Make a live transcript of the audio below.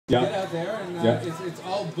Yeah. Get out there, and it's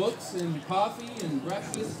all books and coffee and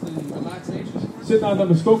breakfast and relaxation. Sitting on the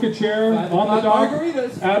Muskoka chair, on the dock.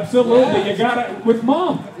 Margaritas. Absolutely, Yeah, you got it with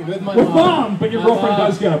mom. With my mom. But your girlfriend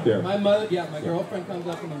does get up there. My mother, my girlfriend comes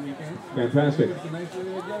up on the weekends. Fantastic. It's a nice way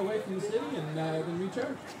to get away from the city and then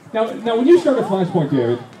recharge. Now, when you started Flashpoint,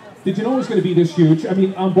 David, did you know it was going to be this huge? I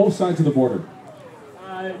mean, on both sides of the border.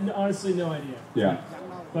 Honestly, no idea. Yeah.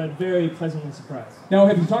 But very pleasantly surprised. Now,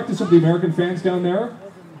 have you talked to some of the American fans down there?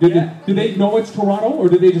 Do they know it's Toronto, or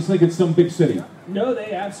do they just think it's some big city? No,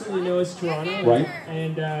 they absolutely know it's Toronto. Right.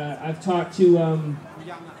 And I've talked to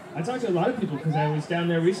a lot of people because I was down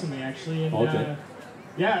there recently, actually. And, okay.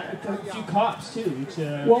 A few cops too. Which,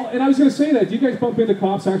 well, and I was going to say that. Do you guys bump into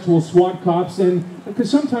cops, actual SWAT cops? And because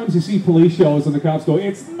sometimes you see police shows and the cops go,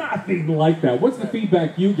 "It's nothing like that." What's the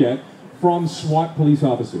feedback you get from SWAT police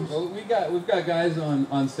officers? Well, we've got guys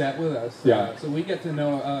on set with us. Yeah. So we get to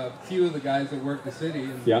know a few of the guys that work the city.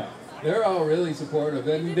 And yeah. They're all really supportive.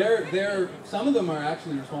 I mean, they're some of them are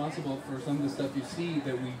actually responsible for some of the stuff you see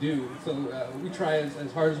that we do. So we try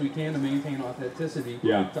as hard as we can to maintain authenticity.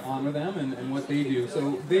 Yeah. To honor them and what they do.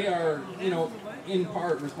 So they are, in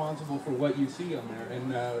part responsible for what you see on there.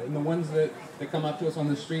 And the ones that come up to us on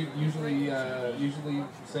the street usually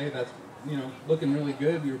say that's, looking really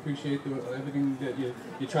good. We appreciate everything that you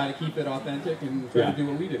try to keep it authentic and try to do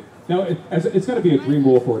what we do. Now, it's got to be a dream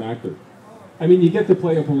role for an actor. I mean, you get to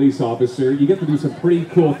play a police officer, you get to do some pretty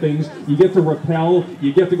cool things, you get to rappel,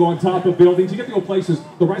 you get to go on top of buildings, you get to go places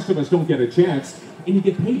the rest of us don't get a chance, and you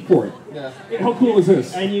get paid for it. Yeah. How cool is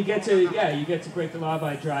this? And you get to break the law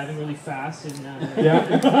by driving really fast and you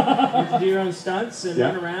get to do your own stunts and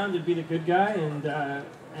run around and be the good guy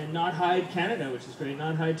and not hide Canada, which is great,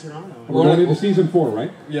 not hide Toronto. We're going into season 4,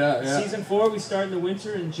 right? Yeah. Season 4, we start in the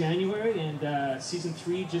winter in January, and season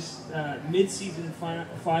 3 just mid-season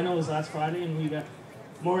final is last Friday, and we got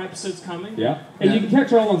more episodes coming. Yeah, and you can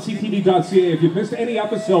catch it all on CTV.ca. If you've missed any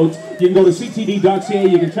episodes, you can go to CTV.ca.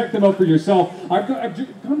 You can check them out for yourself. I've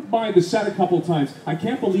come by the set a couple of times. I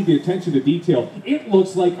can't believe the attention to detail. It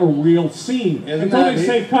looks like a real scene. Until they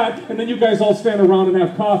say cut, and then you guys all stand around and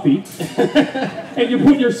have coffee, and you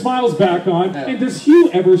put your smiles back on. And does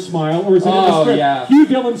Hugh ever smile, or is it in the script? Yeah. Hugh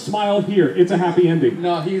Dillon smile here. It's a happy ending.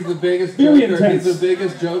 No, he's the biggest very joker. Intense. He's the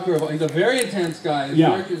biggest joker of all. He's a very intense guy. His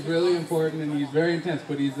Yeah. work is really important, and he's very intense,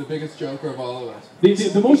 but he's the biggest joker of all of us.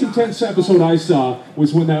 The most intense episode I saw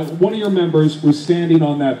was when one of your members was standing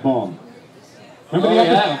on that bomb.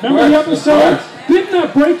 Remember the episode? Didn't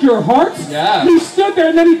that break your heart? Yeah. He stood there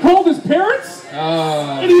and then he called his parents.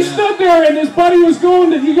 And he stood there and his buddy was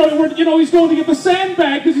going to, he's going to get the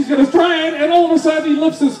sandbag because he's going to try it, and all of a sudden he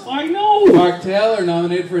lifts his, I know. Mark Taylor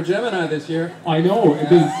nominated for a Gemini this year. I know. Yeah.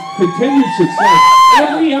 The continued success.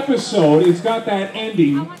 Every episode, it's got that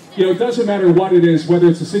ending. It doesn't matter what it is, whether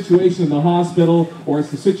it's a situation in the hospital or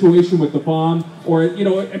it's the situation with the bomb or, I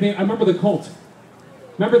remember the cult.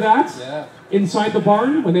 Remember that? Yeah. Inside the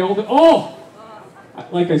barn when they all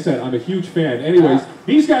like I said, I'm a huge fan. Anyways,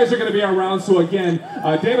 these guys are going to be around, so again,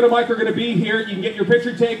 David and Mike are going to be here. You can get your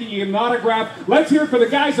picture taken, you can get an autograph. Let's hear it for the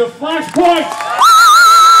guys of Flashpoint!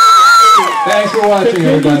 Thanks for watching,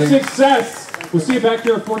 everybody. Success! We'll see you back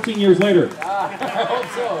here 14 years later. I hope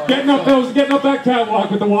so. Getting up that catwalk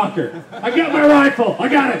with the walker. I got my rifle. I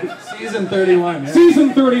got it. Season 31. Yeah.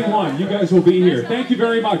 Season 31. You guys will be here. Thank you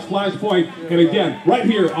very much, Flashpoint. And again, right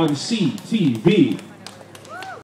here on CTV.